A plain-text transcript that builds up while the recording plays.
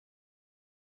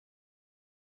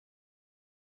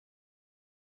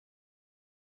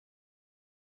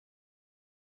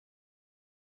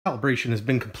Calibration has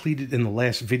been completed in the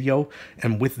last video,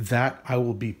 and with that I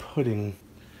will be putting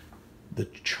the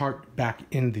chart back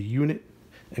in the unit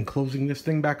and closing this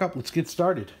thing back up. Let's get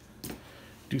started.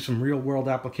 Do some real world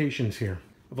applications here.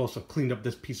 I've also cleaned up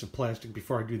this piece of plastic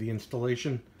before I do the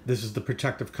installation. This is the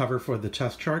protective cover for the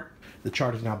test chart. The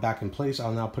chart is now back in place.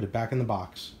 I'll now put it back in the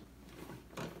box.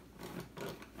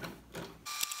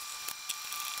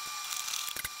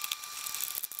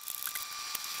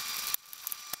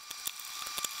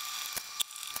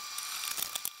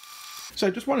 So I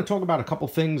just want to talk about a couple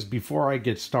things before I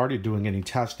get started doing any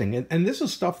testing. And this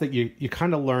is stuff that you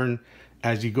kind of learn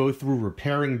as you go through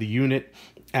repairing the unit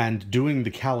and doing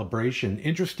the calibration.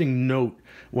 Interesting note,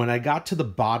 when I got to the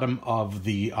bottom of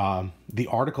the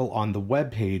article on the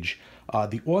web page,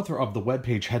 the author of the web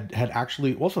page had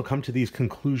actually also come to these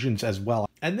conclusions as well.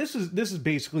 And this is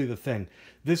basically the thing.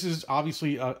 This is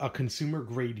obviously a consumer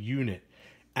grade unit,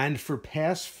 and for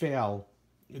pass-fail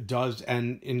does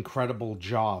an incredible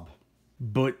job.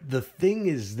 But the thing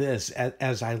is this,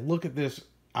 as I look at this,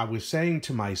 I was saying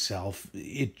to myself,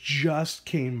 it just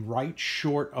came right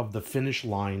short of the finish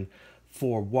line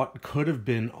for what could have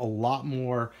been a lot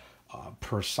more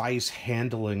precise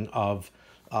handling of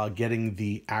getting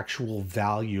the actual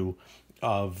value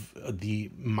of the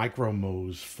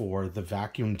Micromhos for the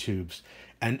vacuum tubes.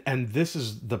 And this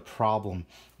is the problem,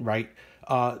 right?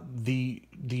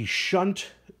 The shunt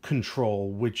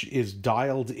control, which is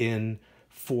dialed in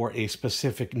for a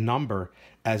specific number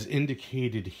as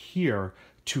indicated here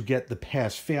to get the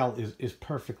pass-fail is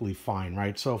perfectly fine,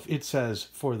 right? So if it says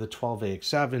for the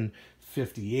 12AX7,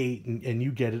 58, and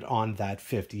you get it on that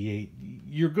 58,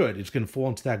 you're good. It's going to fall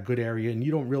into that good area, and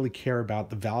you don't really care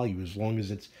about the value as long as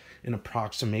it's an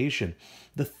approximation.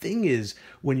 The thing is,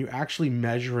 when you're actually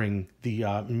measuring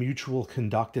the mutual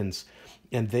conductance,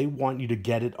 and they want you to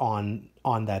get it on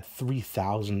that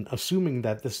 3000, assuming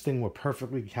that this thing were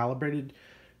perfectly calibrated,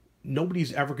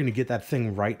 nobody's ever going to get that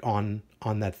thing right on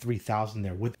that 3000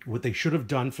 there. What they should have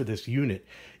done for this unit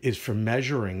is, for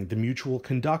measuring the mutual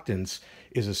conductance,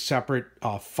 is a separate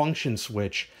function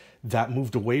switch that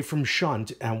moved away from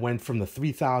shunt and went from the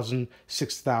 3000,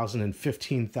 6000, and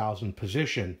 15,000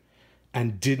 position,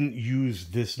 and didn't use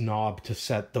this knob to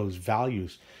set those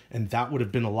values. And that would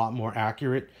have been a lot more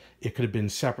accurate. It could have been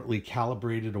separately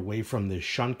calibrated away from the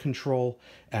shunt control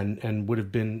and would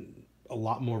have been a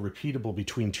lot more repeatable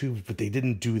between tubes, but they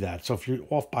didn't do that. So if you're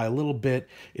off by a little bit,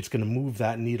 it's going to move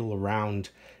that needle around,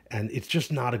 and it's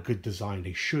just not a good design.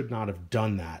 They should not have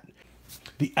done that.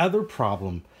 The other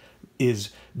problem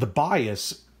is the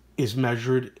bias is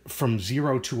measured from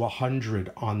 0 to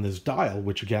 100 on this dial,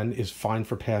 which again is fine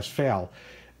for pass-fail.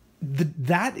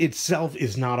 That itself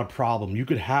is not a problem. You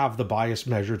could have the bias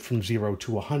measured from 0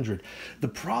 to 100. The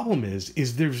problem is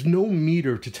there's no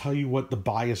meter to tell you what the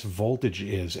bias voltage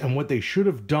is. And what they should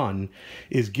have done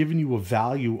is given you a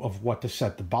value of what to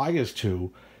set the bias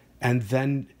to, and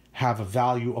then have a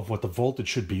value of what the voltage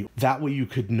should be. That way you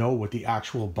could know what the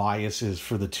actual bias is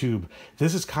for the tube.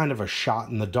 This is kind of a shot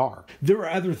in the dark. There are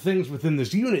other things within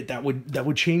this unit that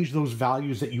would change those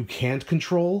values that you can't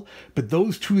control, but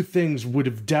those two things would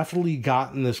have definitely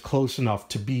gotten this close enough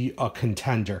to be a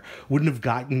contender. Wouldn't have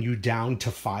gotten you down to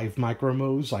 5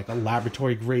 Micromhos, like a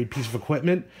laboratory grade piece of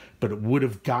equipment, but it would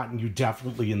have gotten you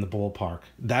definitely in the ballpark.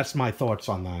 That's my thoughts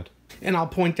on that. And I'll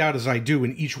point out, as I do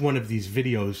in each one of these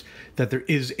videos, that there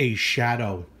is a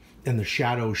shadow, and the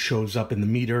shadow shows up in the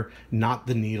meter, not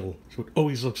the needle. So it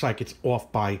always looks like it's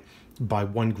off by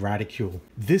 1 graticule.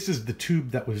 This is the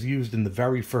tube that was used in the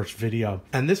very first video.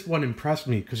 And this one impressed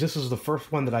me because this is the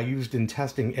first one that I used in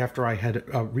testing after I had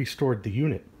restored the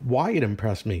unit. Why it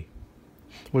impressed me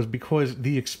was because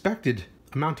the expected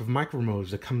amount of Micromhos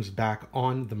that comes back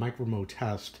on the Micromho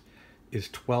test is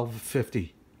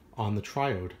 1250 on the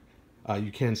triode.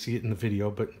 You can see it in the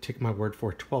video, but take my word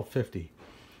for it, 1250.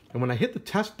 And when I hit the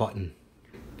test button,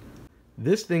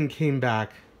 this thing came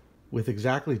back with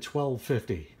exactly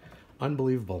 1250.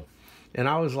 Unbelievable. And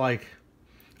I was like,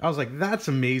 that's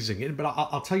amazing. But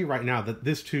I'll tell you right now that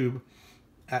this tube,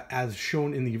 as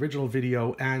shown in the original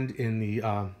video and in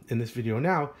this video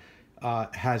now,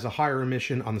 has a higher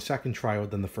emission on the second triode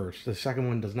than the first. The second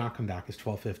one does not come back as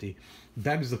 1250.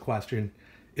 Begs the question,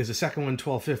 is the second one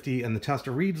 1250 and the tester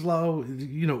reads low?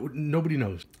 You know, nobody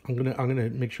knows. I'm gonna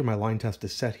make sure my line test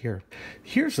is set here.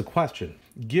 Here's the question: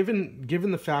 given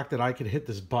the fact that I could hit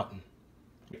this button,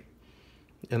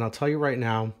 and I'll tell you right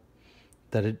now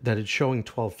that it's showing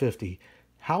 1250,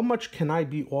 how much can I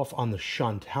be off on the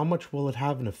shunt? How much will it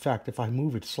have an effect if I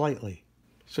move it slightly?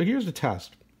 So here's the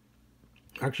test.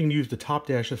 I'm actually gonna use the top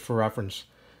dashes for reference,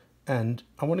 and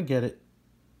I want to get it.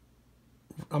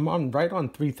 I'm right on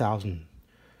 3000.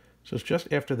 So it's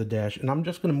just after the dash, and I'm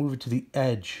just going to move it to the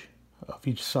edge of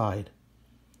each side.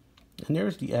 And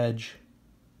there's the edge.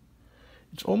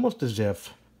 It's almost as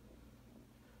if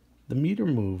the meter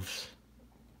moves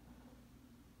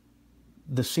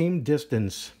the same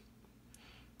distance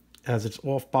as it's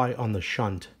off by on the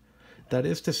shunt. That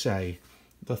is to say,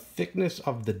 the thickness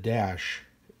of the dash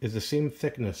is the same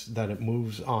thickness that it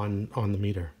moves on the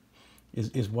meter,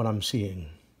 is what I'm seeing.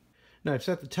 Now I've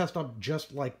set the test up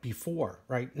just like before,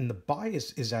 right? And the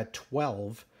bias is at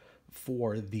 12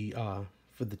 for the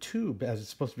tube, as it's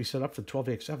supposed to be set up for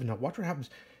 12AX7. Now watch what happens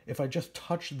if I just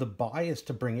touch the bias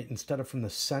to bring it instead of from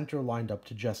the center lined up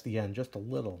to just the end, just a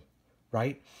little,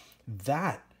 right?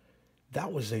 That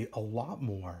was a lot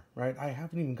more, right? I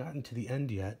haven't even gotten to the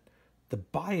end yet. The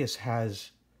bias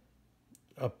has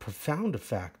a profound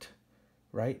effect,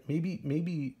 right?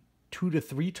 Maybe 2 to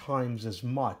 3 times as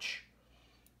much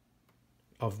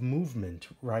of movement,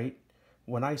 right?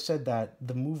 When I said that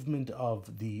the movement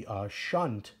of the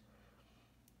shunt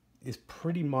is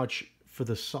pretty much for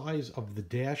the size of the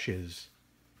dashes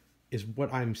is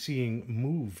what I'm seeing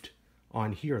moved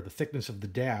on here. The thickness of the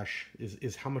dash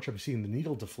is how much I'm seeing the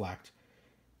needle deflect.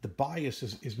 The bias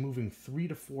is moving 3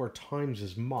 to 4 times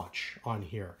as much on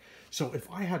here. So if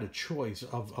I had a choice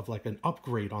of like an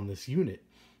upgrade on this unit,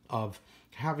 of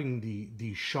having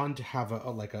the shunt have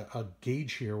a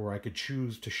gauge here where I could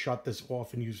choose to shut this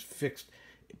off and use fixed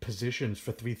positions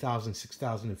for 3,000,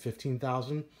 6,000, and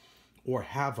 15,000, or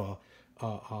have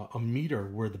a meter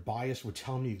where the bias would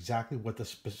tell me exactly what the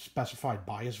specified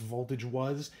bias voltage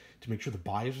was to make sure the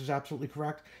bias was absolutely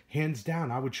correct, hands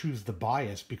down, I would choose the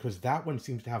bias, because that one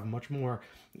seems to have much more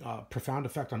profound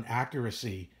effect on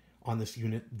accuracy on this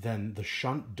unit than the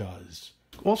shunt does.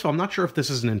 Also, I'm not sure if this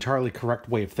is an entirely correct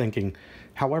way of thinking.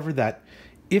 However, that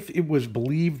if it was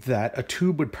believed that a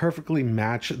tube would perfectly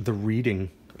match the reading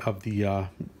of the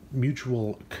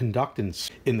mutual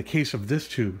conductance, in the case of this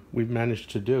tube we've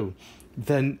managed to do,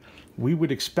 then we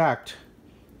would expect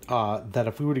that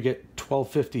if we were to get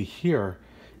 1250 here,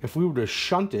 if we were to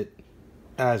shunt it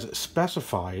as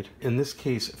specified, in this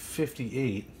case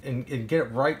 58, and get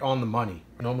it right on the money,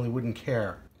 I normally wouldn't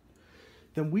care,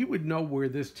 then we would know where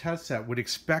this test set would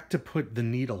expect to put the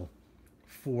needle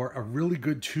for a really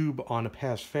good tube on a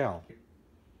pass-fail.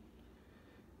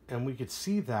 And we could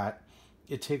see that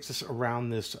it takes us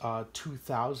around this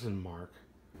 2000 mark.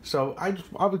 So I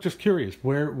was just curious,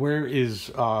 where is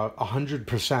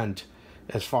 100%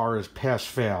 as far as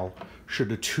pass-fail?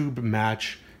 Should a tube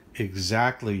match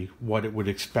exactly what it would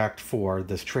expect for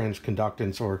this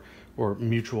transconductance or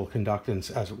mutual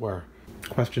conductance, as it were?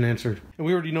 Question answered. And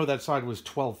we already know that side was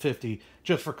 1250.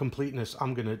 Just for completeness,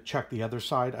 I'm going to check the other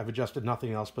side. I've adjusted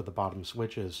nothing else but the bottom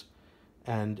switches.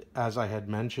 And as I had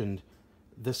mentioned,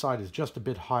 this side is just a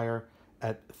bit higher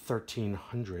at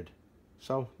 1300.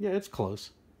 So yeah, it's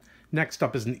close. Next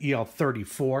up is an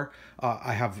EL34.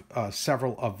 I have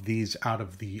several of these out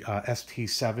of the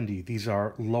ST70. These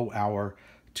are low hour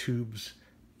tubes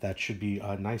that should be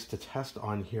nice to test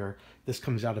on here. This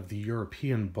comes out of the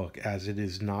European book, as it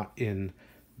is not in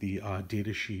the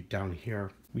data sheet down here.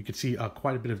 We could see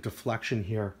quite a bit of deflection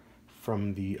here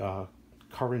from the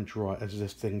current draw as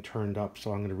this thing turned up,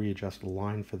 so I'm going to readjust the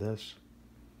line for this.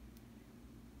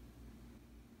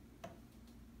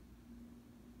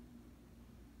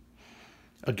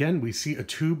 Again, we see a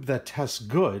tube that tests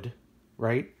good,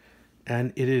 right?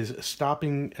 And it is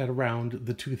stopping at around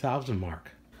the 2000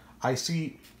 mark. I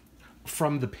see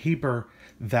from the paper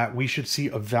that we should see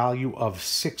a value of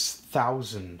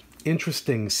 6,000.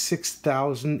 Interesting,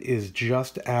 6,000 is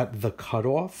just at the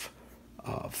cutoff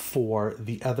for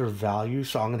the other value,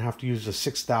 so I'm going to have to use the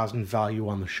 6,000 value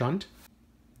on the shunt.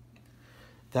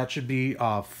 That should be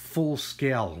full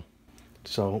scale.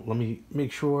 So let me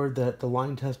make sure that the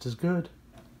line test is good.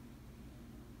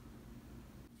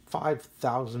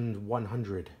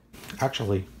 5,100.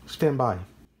 Actually, stand by.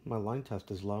 My line test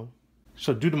is low.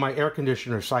 So due to my air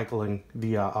conditioner cycling,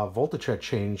 the voltage had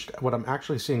changed. What I'm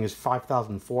actually seeing is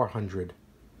 5,400.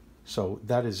 So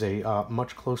that is a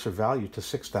much closer value to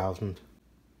 6,000.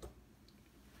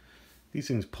 These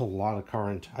things pull a lot of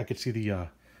current. I could see the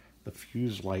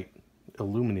fuse light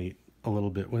illuminate a little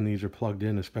bit when these are plugged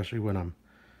in, especially when I'm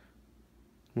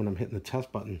hitting the test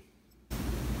button.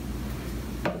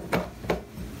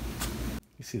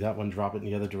 You see that one drop it in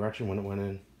the other direction when it went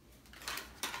in.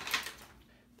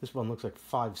 This one looks like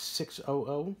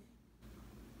 5600.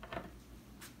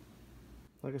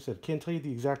 Like I said, can't tell you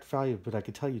the exact value, but I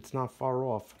can tell you it's not far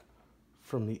off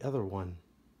from the other one.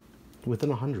 Within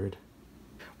 100.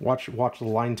 Watch the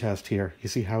line test here. You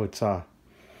see how it's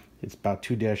about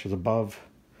 2 dashes above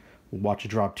Watch it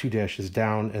drop 2 dashes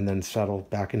down and then settle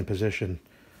back into position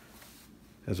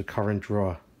as a current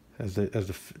draw, as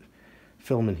the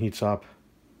filament heats up.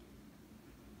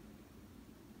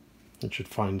 It should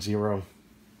find 0.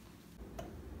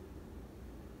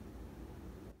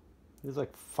 It's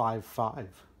like 5.5.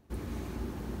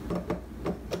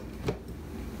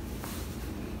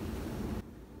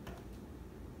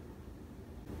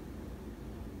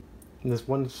 And this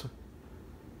one's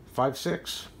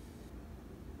 5.6.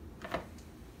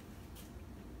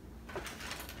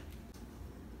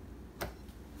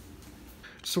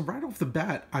 So right off the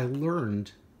bat, I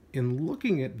learned in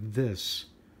looking at this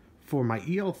for my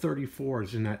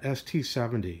EL34s in that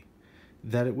ST70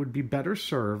 that it would be better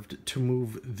served to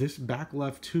move this back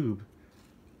left tube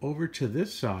over to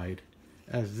this side,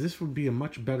 as this would be a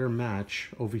much better match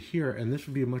over here, and this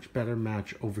would be a much better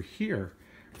match over here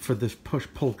for this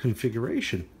push-pull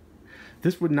configuration.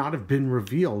 This would not have been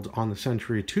revealed on the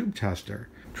Century tube tester.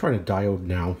 I'm trying to diode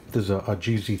now. This is a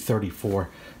GZ34.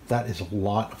 That is a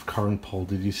lot of current pull.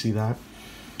 Did you see that?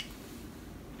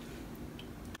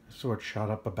 So it shot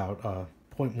up about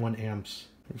 0.1 amps.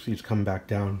 You see it's coming back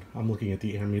down. I'm looking at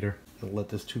the ammeter. I'll let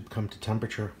this tube come to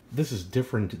temperature. This is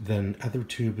different than other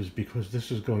tubes because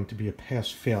this is going to be a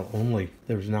pass-fail only.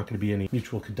 There's not going to be any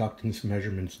mutual conductance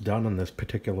measurements done on this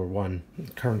particular one.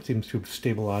 Current seems to have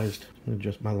stabilized.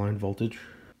 Adjust my line voltage.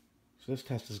 So this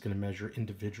test is going to measure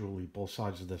individually both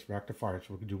sides of this rectifier,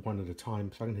 so we can do one at a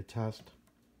time. So I'm going to hit test.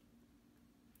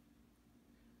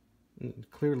 And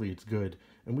clearly it's good,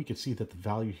 and we can see that the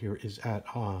value here is at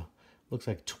looks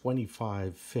like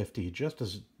 2550, just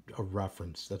as a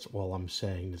reference. That's all I'm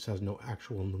saying. This has no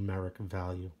actual numeric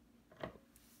value.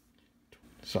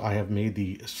 So I have made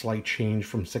the slight change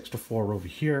from 6 to 4 over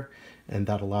here, and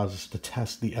that allows us to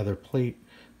test the other plate.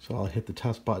 So I'll hit the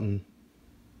test button,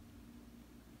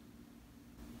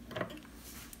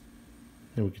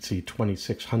 and we can see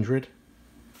 2600.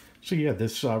 So yeah,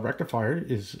 this rectifier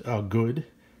is good.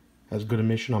 Has good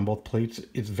emission on both plates.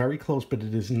 It's very close, but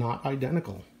it is not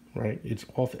identical, right? It's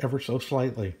off ever so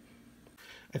slightly.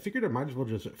 I figured I might as well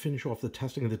just finish off the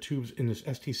testing of the tubes in this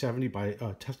ST70 by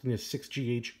testing this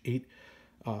 6GH8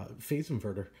 phase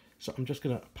inverter. So I'm just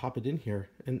gonna pop it in here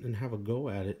and have a go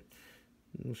at it.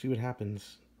 We'll see what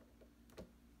happens.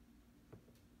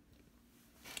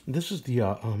 This is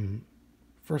the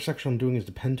first section I'm doing is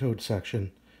the pentode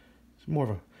section. It's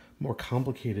more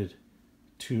complicated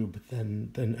tube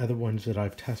than other ones that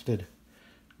I've tested.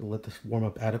 I'll let this warm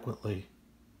up adequately.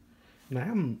 And I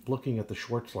am looking at the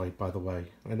Schwartz light, by the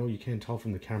way. I know you can't tell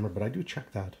from the camera, but I do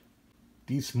check that.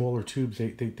 These smaller tubes,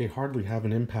 they hardly have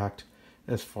an impact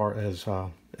as far as I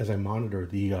monitor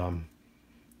the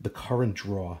current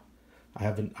draw. I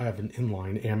have an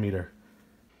inline ammeter.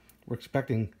 We're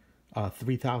expecting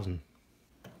 3,000.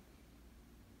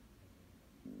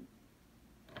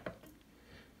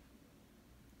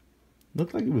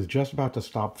 Looked like it was just about to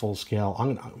stop full scale.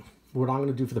 What I'm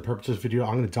gonna do for the purposes of this video,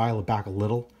 I'm gonna dial it back a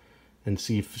little and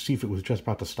see if it was just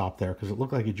about to stop there, because it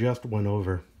looked like it just went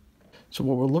over. So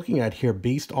what we're looking at here,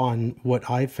 based on what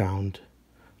I found,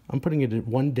 I'm putting it at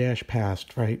 1 dash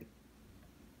past, right?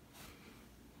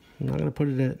 I'm not gonna put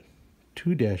it at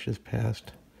 2 dashes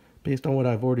past, based on what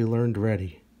I've already learned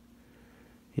already.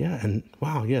 Yeah, and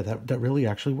wow, yeah, that really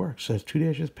actually works. So it's 2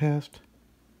 dashes past.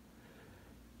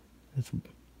 It's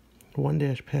 1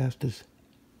 dash past is,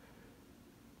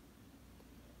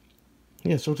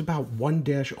 yeah, so it's about 1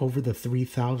 dash over the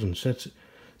 3,000.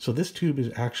 So this tube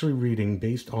is actually reading,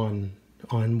 based on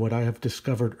what I have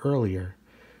discovered earlier,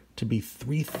 to be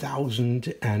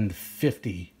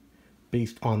 3,050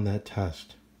 based on that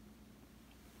test.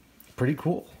 Pretty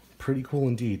cool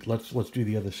indeed. Let's do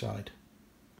the other side.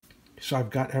 So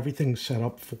I've got everything set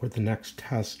up for the next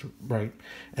test, right?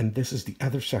 And this is the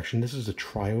other section. This is the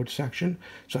triode section.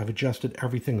 So I've adjusted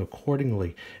everything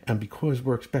accordingly. And because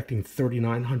we're expecting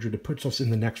 3,900, it puts us in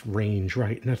the next range,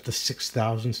 right? And that's the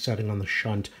 6,000 setting on the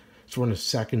shunt. So we're on a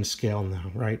second scale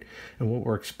now, right? And what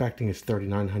we're expecting is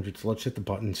 3,900. So let's hit the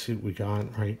button and see what we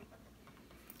got, right?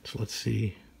 So let's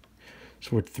see.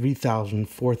 So we're at 3,000,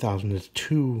 4,000 is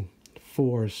 2,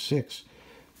 4, 6,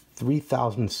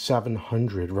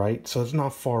 3,700, right? So it's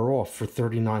not far off for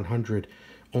 3,900,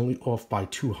 only off by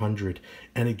 200.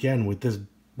 And again, with this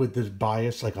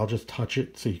bias, like, I'll just touch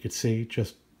it so you could see,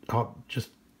 I'll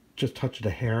just touch it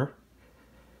a hair.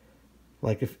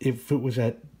 Like if it was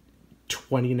at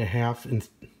 20 and a half, and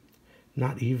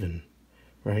not even,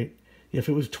 right? If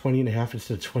it was 20 and a half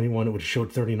instead of 21, it would have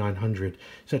showed 3,900.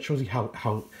 So that shows you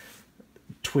how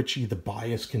twitchy the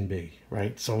bias can be,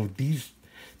 right? So these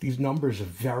numbers are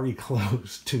very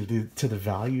close to the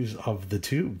values of the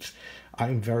tubes.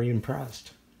 I'm very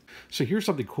impressed. So here's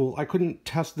something cool. I couldn't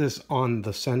test this on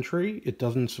the Sentry. It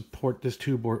doesn't support this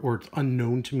tube, or it's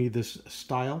unknown to me, this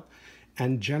style.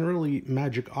 And generally,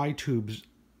 Magic Eye tubes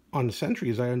on the Sentry,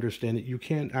 as I understand it, you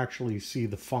can't actually see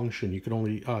the function. You can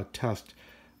only test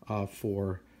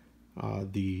for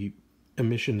the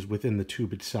emissions within the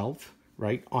tube itself,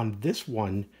 right? On this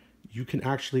one, you can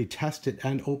actually test it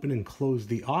and open and close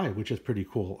the eye, which is pretty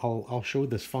cool. I'll show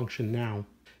this function now.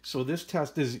 So this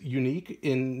test is unique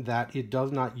in that it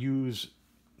does not use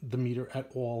the meter at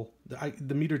all.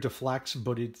 The meter deflects,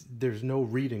 but there's no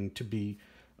reading to be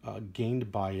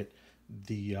gained by it.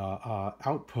 The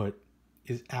output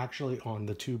is actually on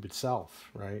the tube itself,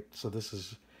 right? So this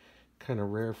is kind of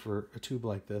rare for a tube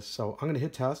like this. So I'm going to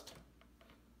hit test,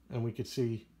 and we could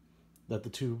see that the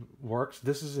tube works.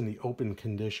 This is in the open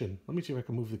condition. Let me see if I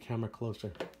can move the camera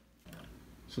closer.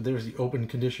 So there's the open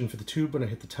condition for the tube when I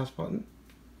hit the test button.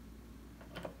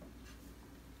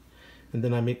 And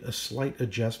then I make a slight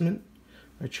adjustment.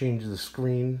 I change the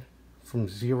screen from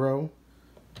 0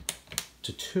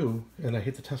 to 2, and I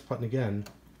hit the test button again,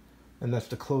 and that's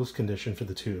the closed condition for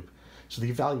the tube. So the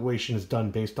evaluation is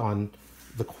done based on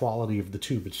the quality of the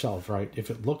tube itself, right?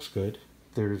 If it looks good,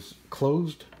 there's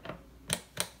closed,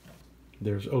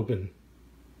 there's open.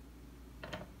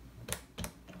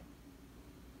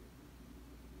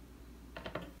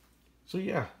 So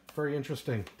yeah, very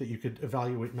interesting that you could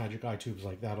evaluate Magic Eye tubes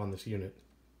like that on this unit.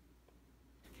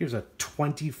 Here's a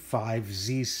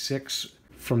 25Z6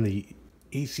 from the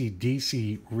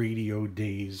AC/DC radio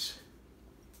days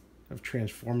of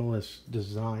transformerless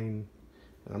design.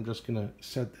 And I'm just gonna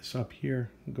set this up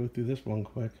here and go through this one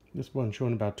quick. This one's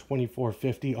showing about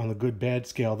 2450 on the good bad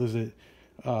scale. There's a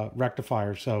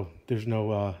rectifier, so there's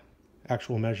no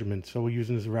actual measurement. So we're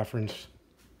using this as a reference.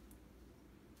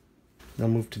 Now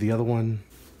move to the other one.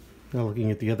 Now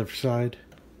looking at the other side.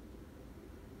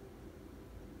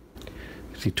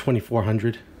 See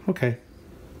 2400. Okay.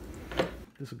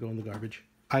 This will go in the garbage.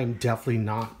 I am definitely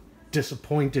not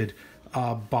disappointed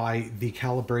by the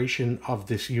calibration of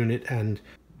this unit and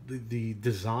the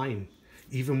design,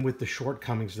 even with the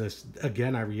shortcomings. This,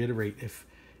 again, I reiterate, if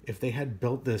they had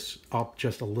built this up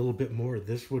just a little bit more,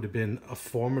 this would have been a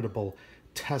formidable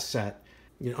test set.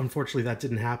 You know, unfortunately, that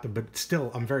didn't happen, but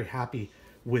still, I'm very happy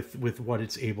with what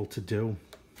it's able to do.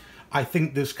 I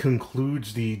think this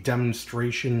concludes the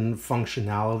demonstration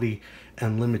functionality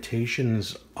and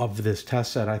limitations of this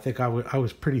test set. I think I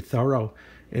was pretty thorough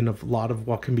in a lot of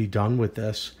what can be done with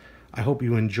this. I hope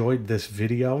you enjoyed this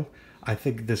video. I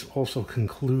think this also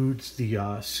concludes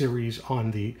the series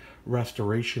on the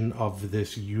restoration of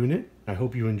this unit. I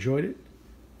hope you enjoyed it.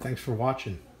 Thanks for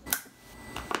watching.